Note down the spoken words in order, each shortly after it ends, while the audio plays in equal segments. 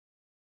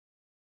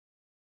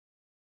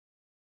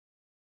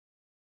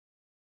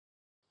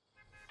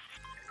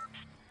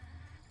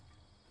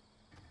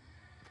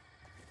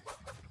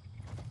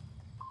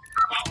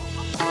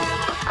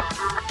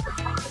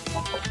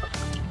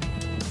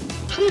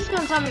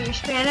tell me you're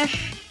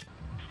Spanish.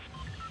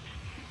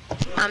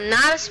 I'm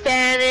not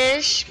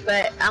Spanish,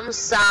 but I'm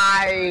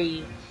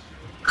sorry.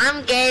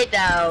 I'm gay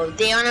though.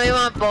 Do you wanna be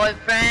my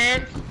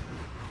boyfriend?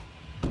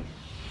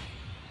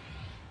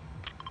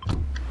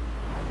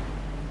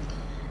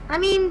 I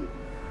mean,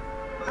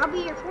 I'll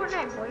be your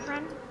Fortnite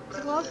boyfriend.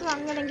 The closest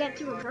I'm gonna get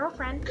to a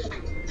girlfriend.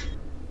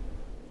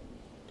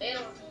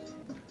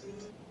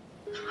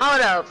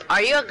 Hold up,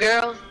 are you a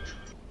girl?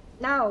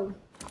 No.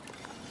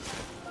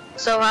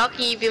 So how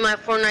can you be my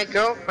Fortnite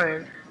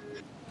girlfriend?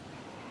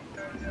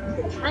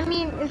 I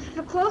mean, it's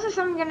the closest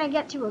I'm gonna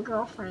get to a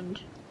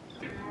girlfriend.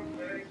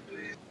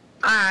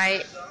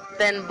 Alright,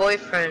 then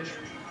boyfriend.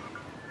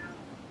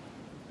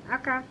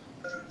 Okay.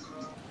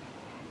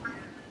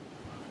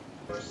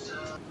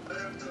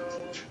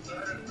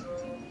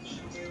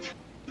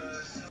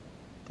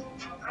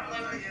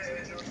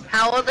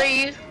 How old are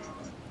you?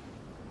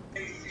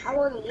 How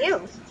old are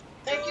you?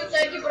 Thank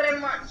you very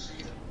much.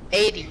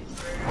 80.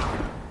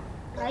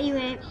 How you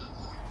ain't?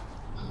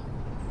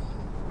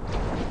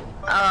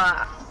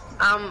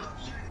 I'm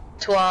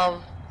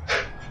 12.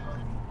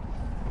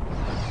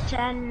 10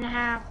 and a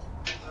half.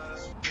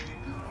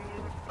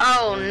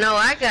 Oh no,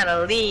 I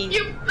gotta leave.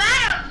 You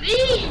better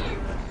leave.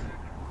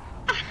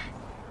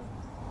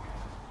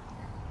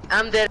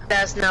 I'm dead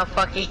ass now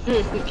fucking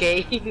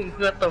gay.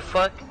 What the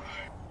fuck?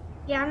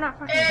 Yeah, I'm not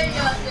fucking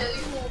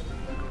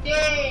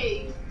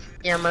Gay.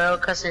 Yeah, my little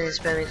cousin is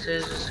Spanish, so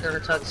he's just gonna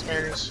talk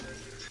Spanish.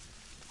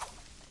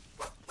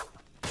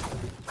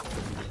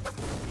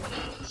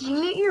 Did you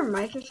mute your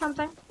mic or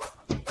something?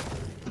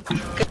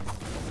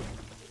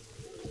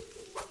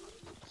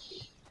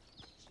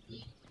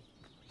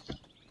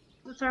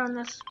 I'm throwing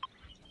this.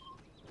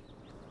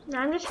 No,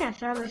 I'm just gonna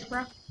throw this,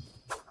 bro.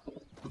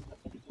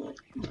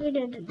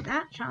 Completed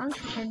that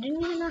challenge, which I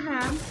didn't even know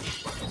how.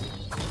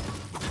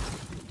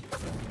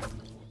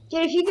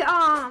 Dude, if you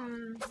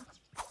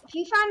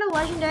find a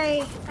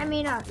legendary,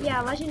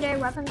 legendary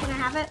weapon, can I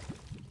have it?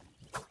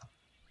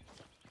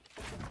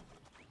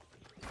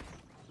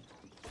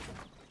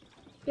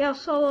 Yo,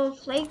 Solo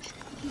Flakes,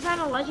 if you find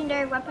a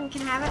legendary weapon,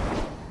 can I have it?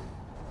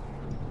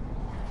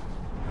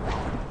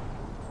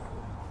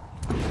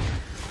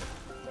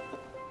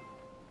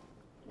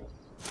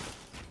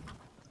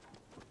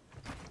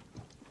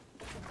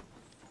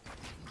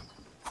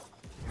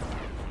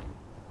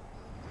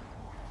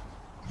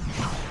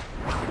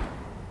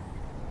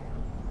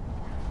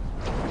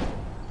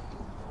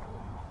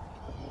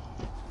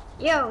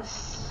 Yo,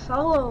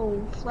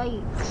 Solo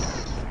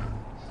Flakes.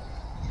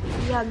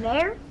 You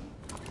there?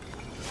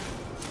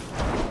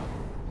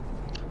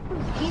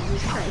 Oh,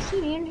 Jesus Christ,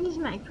 he muted his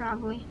mic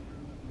probably.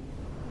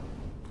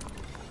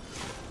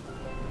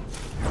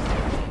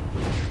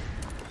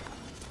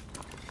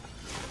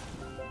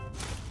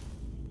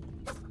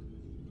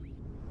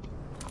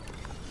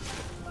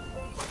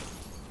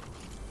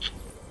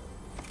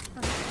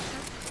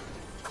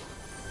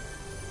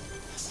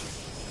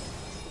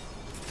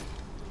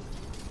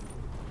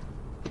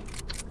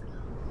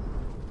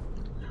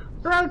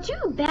 Bro,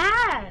 too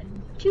bad.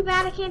 Too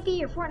bad I can't be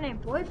your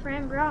Fortnite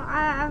boyfriend, bro.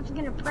 I was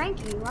gonna prank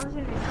you. I was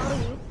gonna troll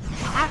you.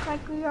 Act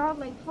like we are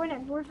like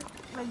Fortnite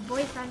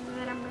boyfriends, and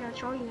then I'm gonna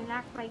troll you and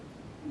act like,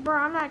 bro,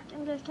 I'm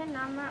just kidding.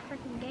 I'm not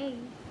freaking gay.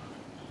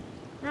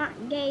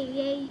 Not gay,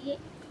 yay.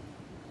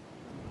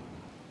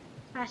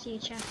 I see a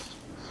chest.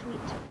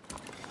 Sweet.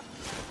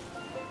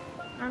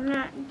 I'm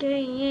not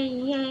gay,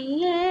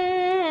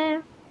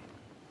 yeah.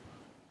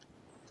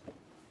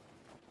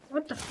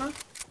 What the fuck?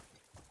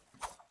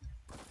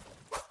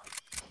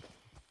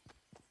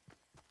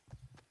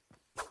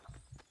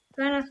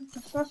 Buenas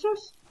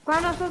noches.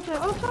 Buenas noches.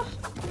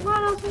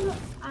 Buenas noches.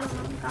 I don't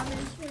know. God, in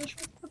Spanish.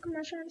 What the fuck am I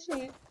trying to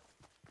say it?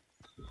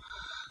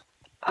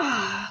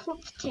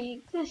 Let's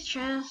take this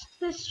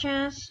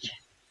chest.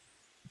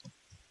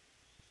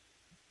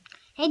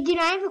 Hey, dude,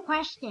 I have a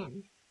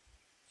question.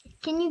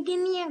 Can you give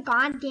me a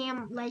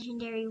goddamn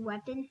legendary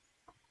weapon?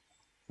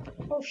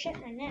 Oh shit,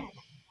 my neck.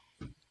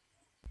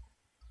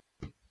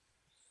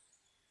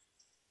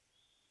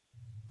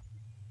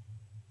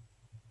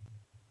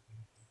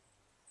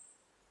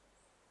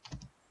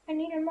 I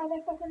need a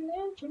motherfucking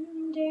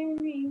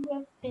legendary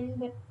weapon,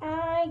 but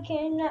I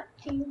cannot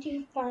seem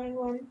to find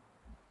one.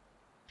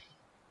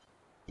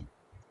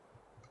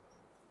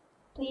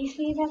 Please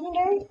leave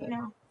legendary?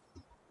 No.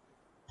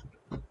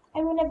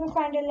 I will never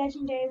find a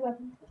legendary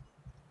weapon.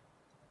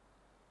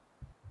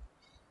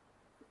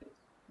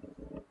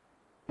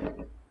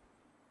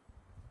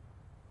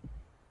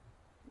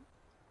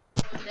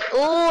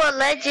 Ooh, a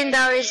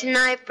legendary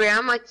sniper.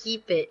 I'ma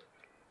keep it.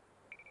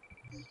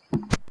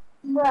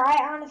 Bro, I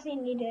honestly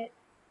need it.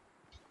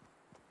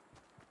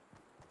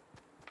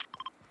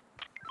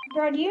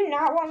 Bro, do you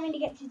not want me to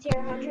get to tier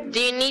 100? Do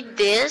you need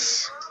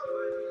this?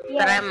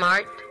 Yeah. That I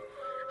marked?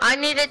 I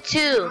need it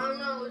too.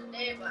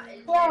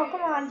 Bro,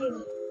 come on,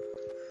 dude.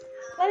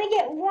 Let me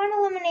get one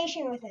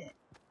elimination with it.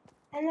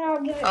 And then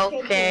I'll give it straight to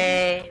you.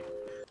 Okay.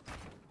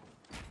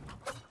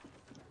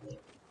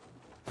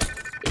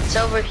 It's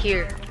over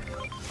here.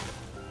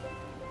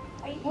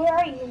 Where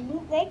are you?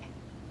 Loot Lake?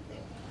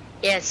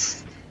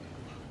 Yes.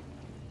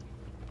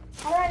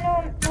 How do I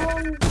know no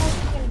one else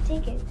is gonna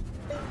take it?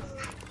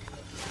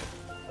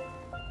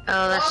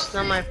 Oh, that's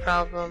not my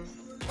problem.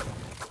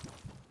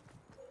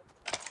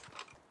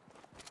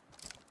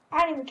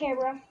 I don't even care,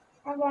 bro.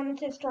 I'm going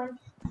into the storm.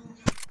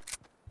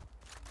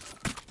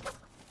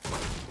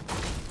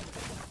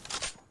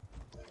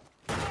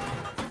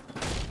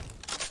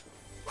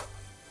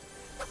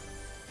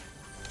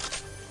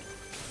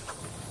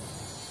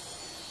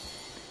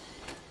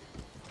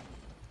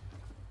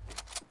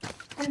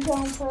 I'm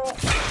going for it.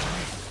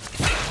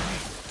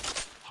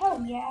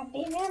 Hell yeah,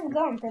 baby, I'm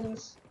going for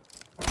this.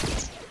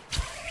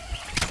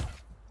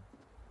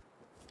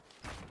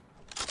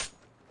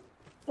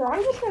 So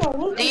I'm just gonna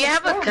loot. Do you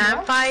have a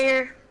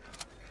campfire?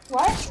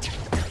 What?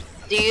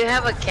 Do you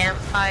have a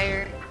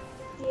campfire?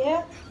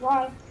 Yeah,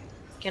 why?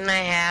 Can I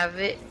have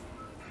it?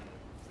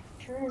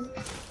 Sure.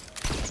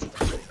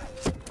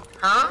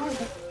 Huh?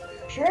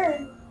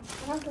 Sure.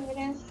 I'll give it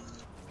in.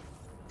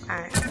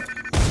 Alright.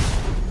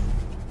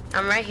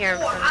 I'm right here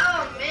in Oh, front.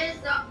 I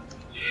messed up.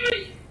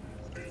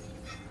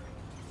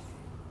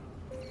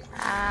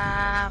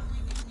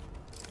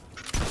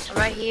 I'm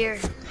right here.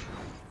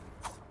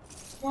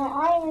 Well,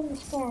 I am in the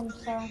storm,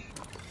 so.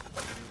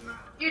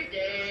 You're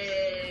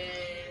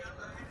dead.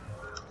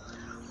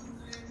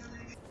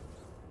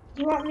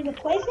 Do you want me to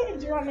place it or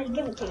do you want me to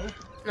give it to you?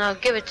 No,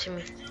 give it to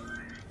me.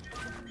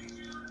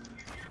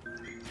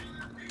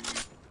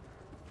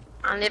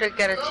 I need to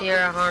get it to your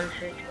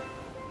 100.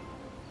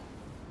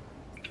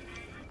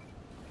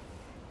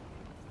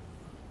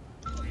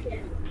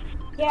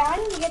 Yeah, I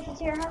need to get to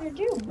tier 100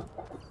 too.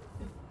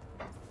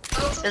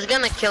 It's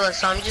gonna kill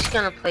us, so I'm just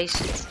gonna place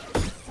it.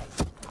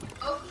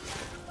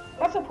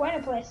 What's the point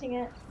of placing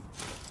it?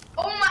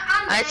 Oh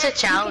my, It's a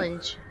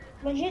challenge.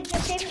 Legit,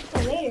 just save it for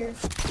later.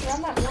 So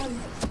I'm at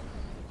 1.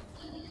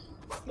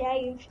 Yeah, I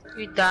oofed.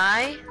 You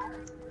die?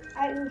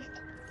 I oofed.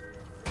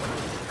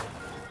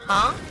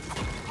 Huh?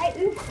 I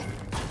oofed.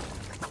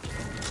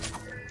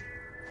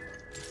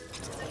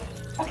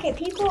 Okay,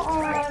 people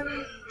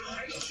on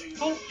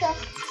tank truck.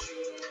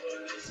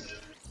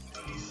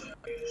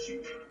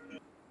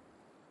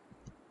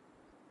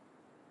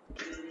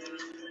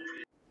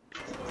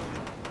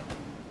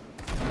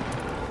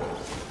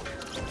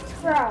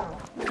 Bro,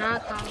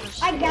 Not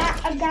conversation. a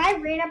guy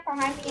ran up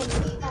behind me and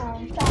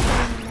stopped me.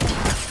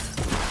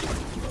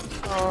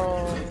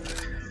 Oh.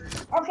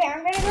 Okay,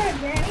 I'm gonna go to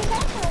Granny's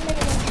house and I'm gonna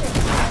go to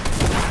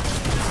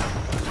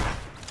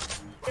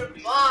you're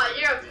bot,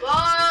 you're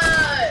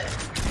bot.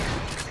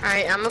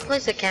 Alright, I'm gonna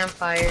place a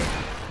campfire. Dude,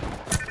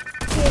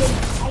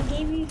 I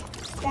gave you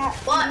that.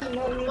 What?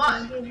 No reason,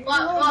 What? dude. What?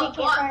 You know they can't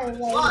fire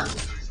What? away.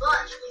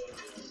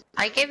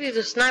 I gave you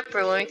the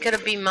sniper when it could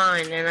have been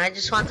mine, and I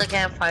just want the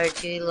campfire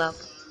to heal up.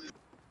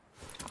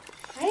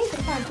 I need to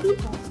find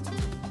people.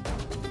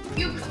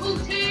 You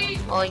booty.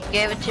 Well, you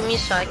gave it to me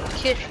so I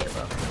could heal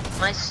up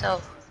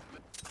myself.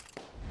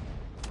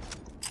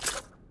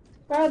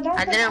 Bro, don't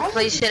I didn't forget-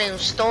 place it in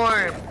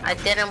storm. I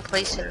didn't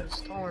place it in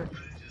storm.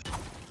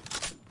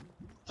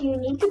 Do you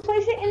need to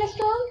place it in a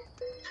storm?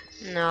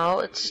 No,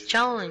 it's a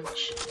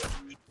challenge.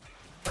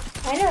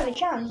 I know the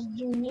challenge.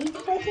 Do you need to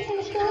place it in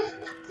a storm?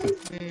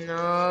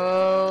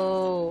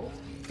 No.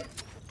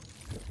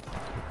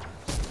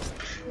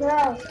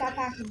 Bro, stop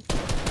hacking.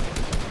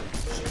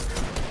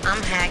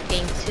 I'm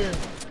hacking too.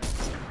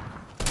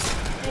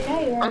 I know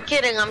you are. I'm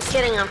kidding, I'm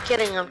kidding, I'm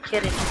kidding, I'm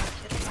kidding.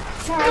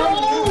 No, I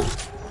know.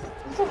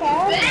 It's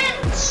okay.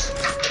 Bitch.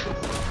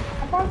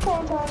 I found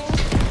someone on you.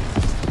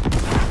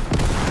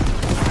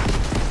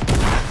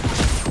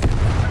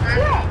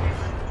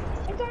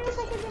 Yeah. It's almost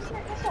like I just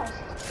hurt myself.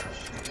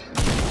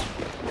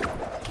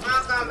 My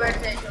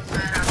conversation,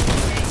 man.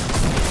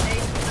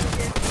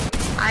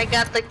 I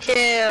got the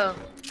kill.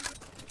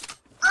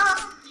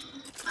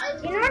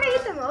 You know what I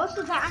hate the most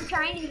is that I'm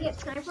trying to get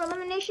sniper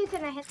eliminations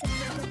and I hit the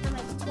sniper for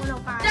like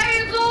 105.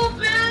 There you go,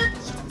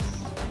 bitch.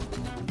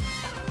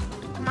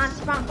 Come on,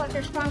 spawn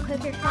clicker, spawn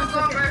clicker, spawn My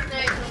clicker.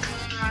 conversation,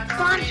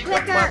 Spawn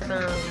clicker.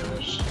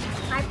 Weapons.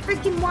 My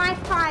freaking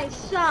Wi-Fi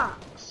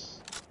sucks.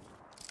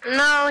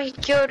 No, he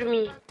killed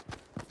me.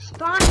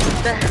 Spawn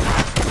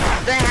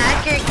The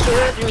hacker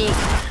killed me.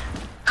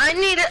 I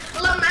need a.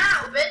 Pull him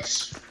out,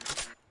 bitch.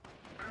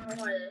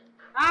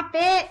 Stop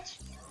it.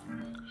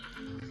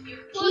 You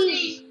Jeez.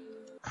 pussy.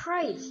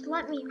 Christ,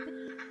 let me.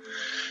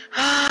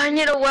 I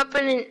need a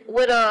weapon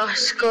with a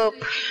scope.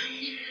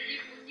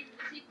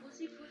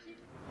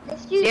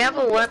 This Do you have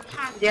a weapon?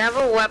 Do you have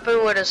a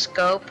weapon with a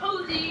scope?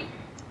 Pussy.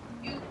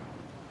 You.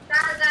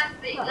 That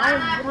big. I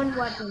have one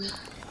weapon.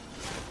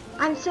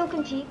 I'm so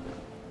confused.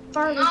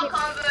 Far No legit.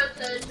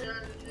 conversation.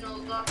 No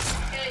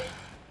conversation.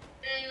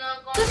 No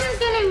This is conversation.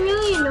 getting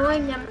really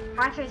annoying that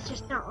my Wi-Fi is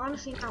just not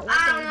honestly not I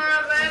working.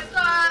 wanna wake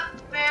up.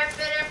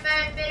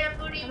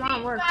 Come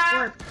on, work,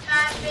 work.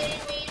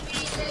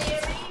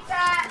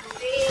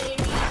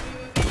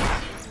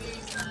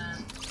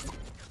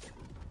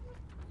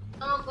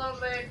 No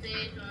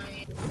conversation.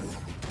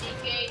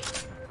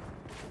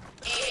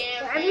 So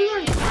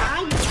everyone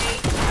died.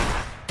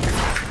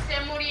 Se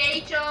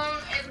murieron,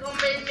 es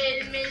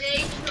conversation.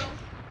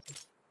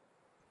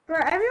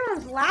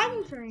 was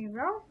lagging for me,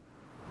 bro.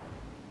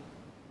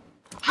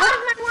 How's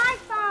my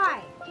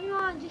Wi-Fi? Come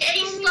on, just Get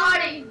tell me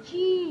started. already.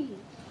 Jeez.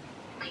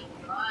 Oh my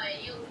god,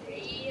 you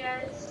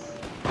idiots.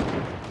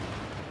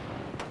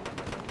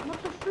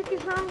 What the frick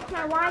is wrong with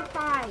my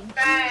Wi-Fi?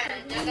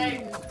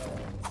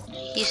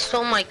 He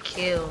stole my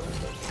kill.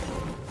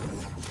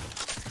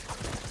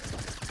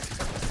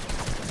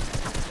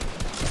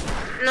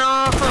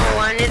 No,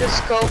 I need to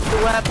scope the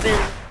weapon.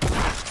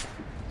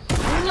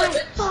 Oh my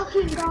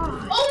fucking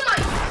god. Oh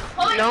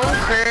my! Don't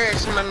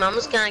curse, my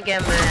mom's gonna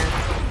get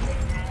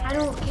mad. I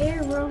don't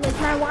care, bro. Like,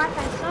 my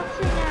Wi-Fi sucks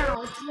right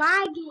now. It's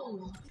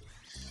lagging.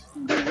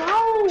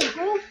 Bro,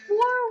 go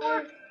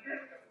forward.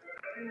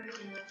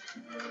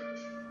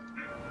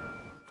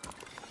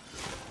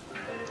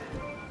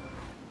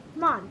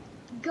 Come on,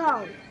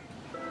 go.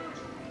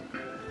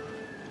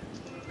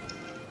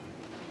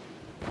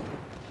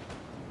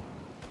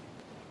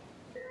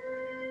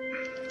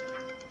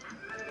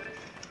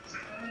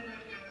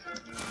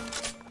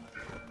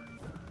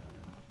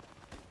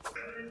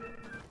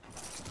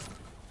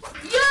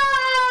 Yo,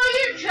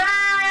 you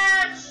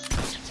trash!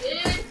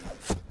 Dude.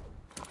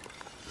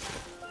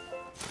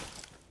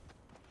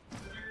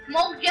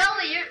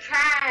 Mogelli, you're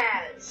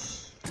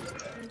trash.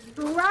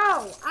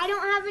 Bro, I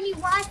don't have any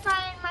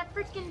Wi-Fi and my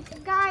freaking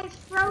guy's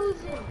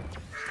frozen.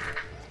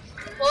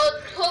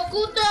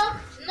 Hokuto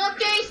no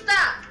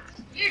está.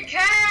 You're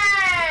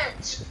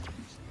trash.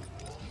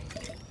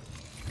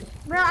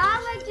 Bro,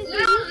 I like to see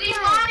Lose you the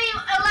play.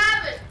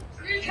 11.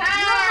 You're Bro,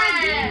 my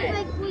game trash.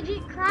 like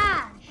legit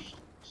crashed.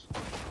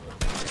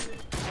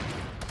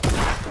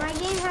 My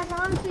game has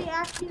honestly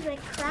actually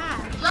like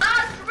crashed.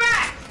 Lost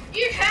Rex,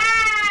 you're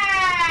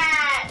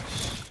trash.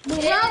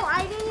 Bro,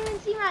 I didn't even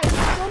see my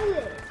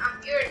bullet.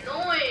 You're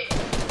annoying.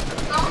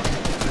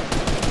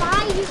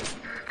 Why you?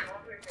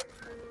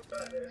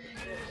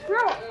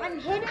 Bro, I'm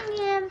hitting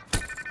him.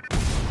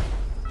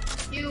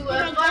 You Did a I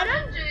bunch get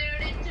of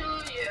duty to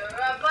you're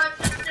a bunch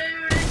of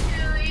duty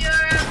to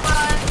you're a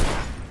bunch.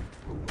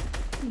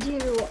 Do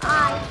I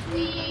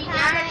We have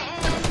got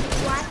any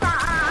Wi-Fi?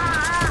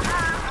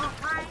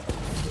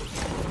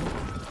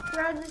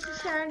 Bro, this is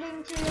starting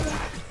to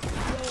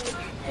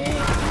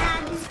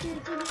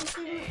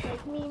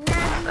make me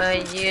mad.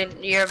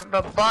 You're a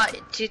butt.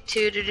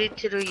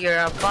 You're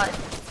a butt.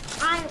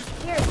 I'm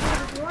here.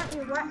 You want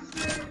your what?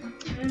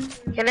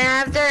 Can I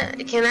have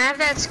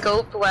that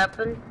scoped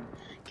weapon?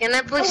 Can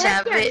I please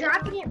have I'm it?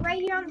 dropping it right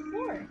here on the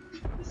floor.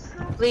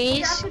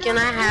 Please, Drop it can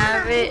on I the floor,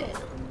 have I'm it?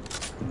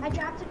 leaving. I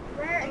dropped it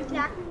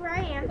exactly where I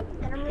am,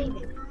 and I'm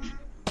leaving.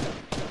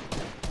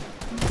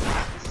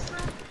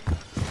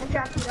 I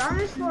dropped it on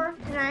the floor,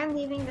 and I am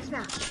leaving the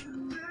smash.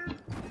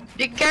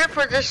 Be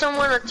careful, there's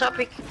someone on top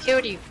who can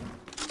kill you.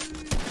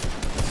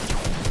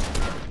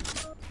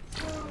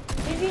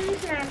 Leaving the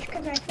smash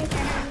because I think I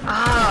have.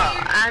 Oh,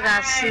 I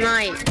got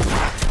sniped.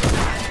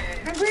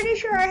 I'm pretty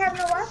sure I have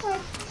no Wi-Fi.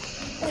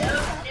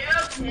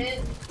 Nope, kid.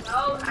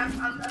 No,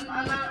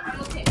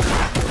 I'm okay.